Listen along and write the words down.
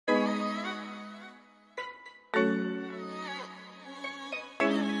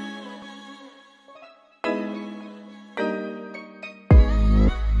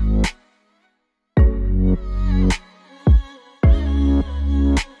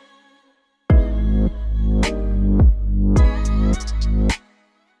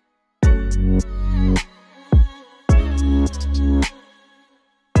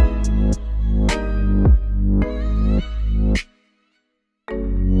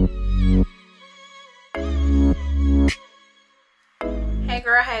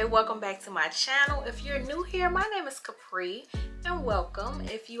girl. Hey, welcome back to my channel. If you're new here, my name is Capri and welcome.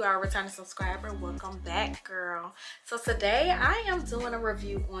 If you are a returning subscriber, welcome back, girl. So today I am doing a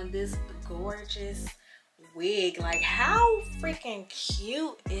review on this gorgeous wig. Like, how freaking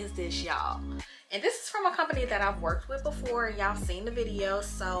cute is this, y'all? And this is from a company that I've worked with before, and y'all seen the video,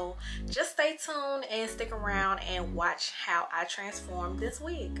 so just stay tuned and stick around and watch how I transform this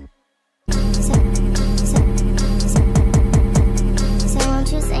wig.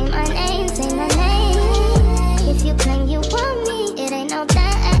 Won't you say my name, say my name? If you claim you want me, it ain't no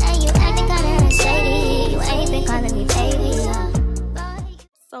thing. You acting kinda shady, you ain't been calling me baby.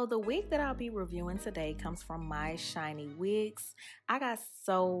 So the wig that I'll be reviewing today comes from MyShinyWigs. I got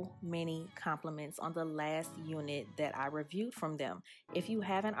so many compliments on the last unit that I reviewed from them. If you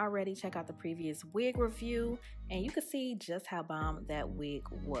haven't already, check out the previous wig review and you can see just how bomb that wig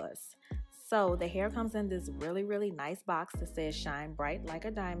was. So the hair comes in this really nice box that says shine bright like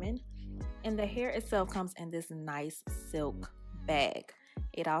a diamond, and the hair itself comes in this nice silk bag.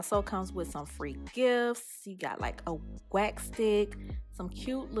 It also comes with some free gifts. You got like a wax stick, some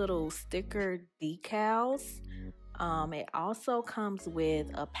cute little sticker decals. It also comes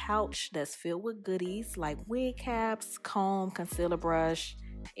with a pouch that's filled with goodies like wig caps, comb, concealer brush,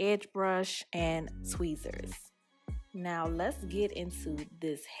 edge brush, and tweezers. Now let's get into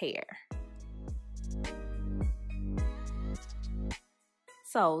this hair.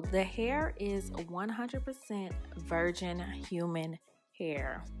 So the hair is 100% virgin human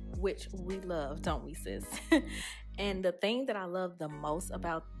hair, which we love, don't we, sis? And the thing that I love the most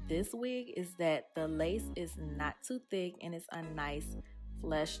about this wig is that the lace is not too thick and it's a nice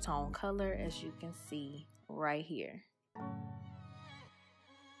flesh tone color, as you can see right here.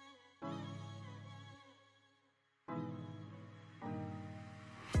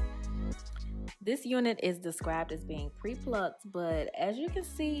 This unit is described as being pre-plucked, but as you can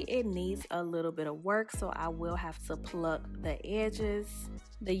see, it needs a little bit of work, so I will have to pluck the edges.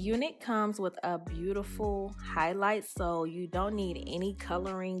 The unit comes with a beautiful highlight, so you don't need any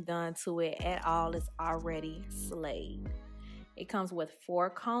coloring done to it at all. It's already slayed. It comes with 4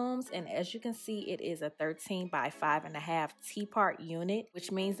 combs, and as you can see, it is a 13 by 5.5 T-part unit,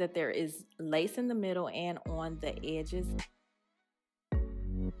 which means that there is lace in the middle and on the edges.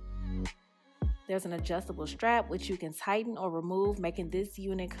 There's an adjustable strap which you can tighten or remove, making this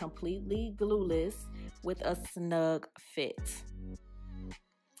unit completely glueless with a snug fit.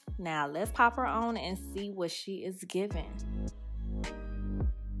 Now let's pop her on and see what she is giving.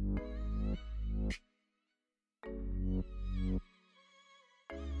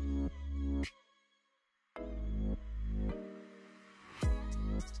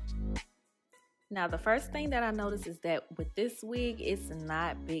 Now the first thing that I noticed is that with this wig, it's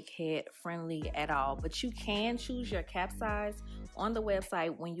not big head friendly at all, but you can choose your cap size on the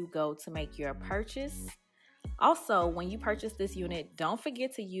website when you go to make your purchase. Also, when you purchase this unit, don't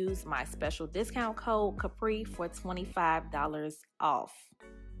forget to use my special discount code Capri for $25 off.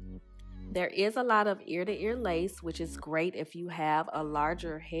 There is a lot of ear-to-ear lace, which is great if you have a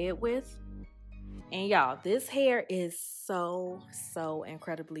larger head width. And y'all, this hair is so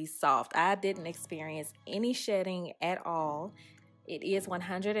incredibly soft. I didn't experience any shedding at all. It is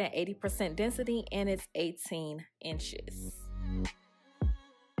 180% density and it's 18 inches.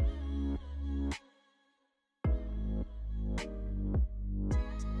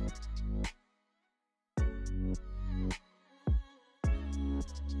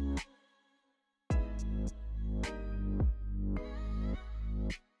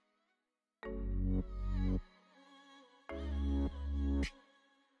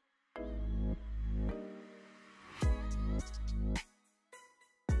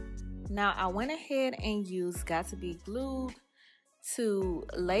 Now I went ahead and used Got to Be Glued to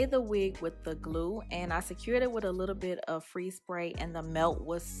lay the wig with the glue, and I secured it with a little bit of free spray, and the melt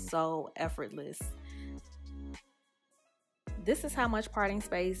was so effortless. This is how much parting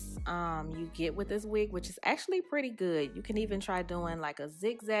space you get with this wig, which is actually pretty good. You can even try doing like a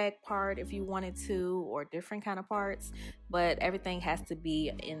zigzag part if you wanted to, or different kind of parts, but everything has to be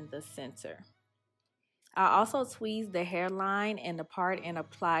in the center. I also tweezed the hairline and the part and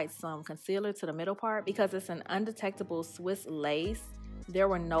applied some concealer to the middle part. Because it's an undetectable Swiss lace, there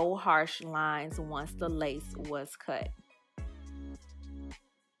were no harsh lines once the lace was cut.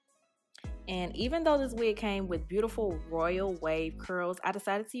 And even though this wig came with beautiful royal wave curls, I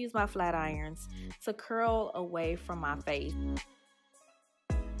decided to use my flat irons to curl away from my face.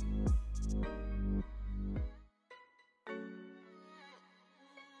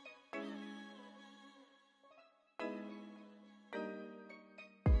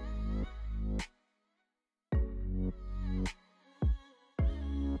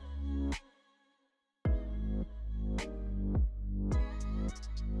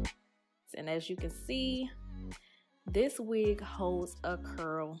 And as you can see, this wig holds a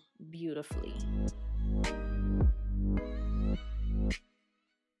curl beautifully.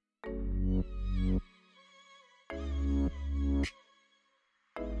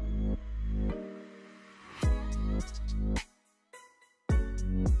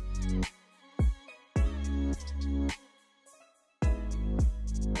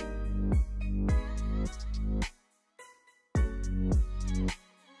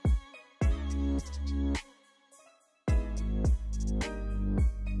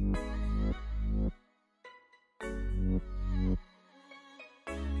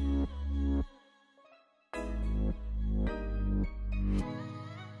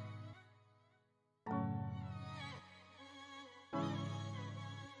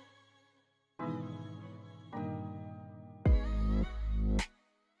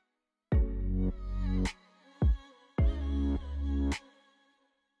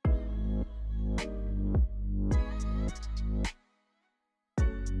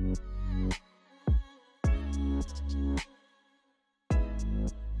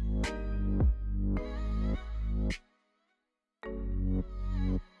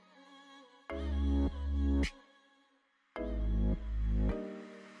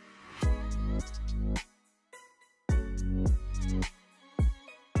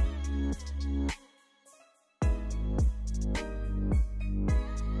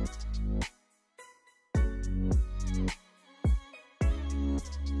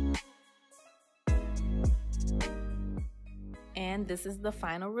 And this is the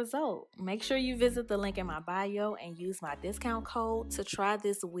final result. Make sure you visit the link in my bio and use my discount code to try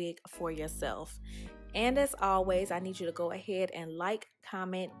this wig for yourself. And as always, I need you to go ahead and like,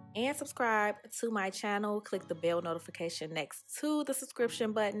 comment, and subscribe to my channel. Click the bell notification next to the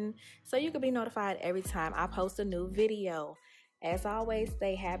subscription button so you can be notified every time I post a new video. As always,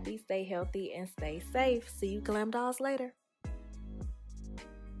 stay happy, stay healthy, and stay safe. See you Glam Dolls later.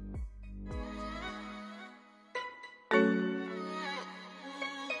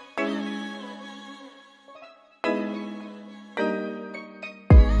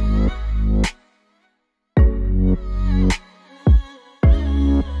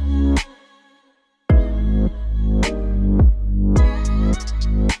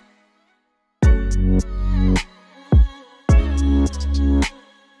 Thank you.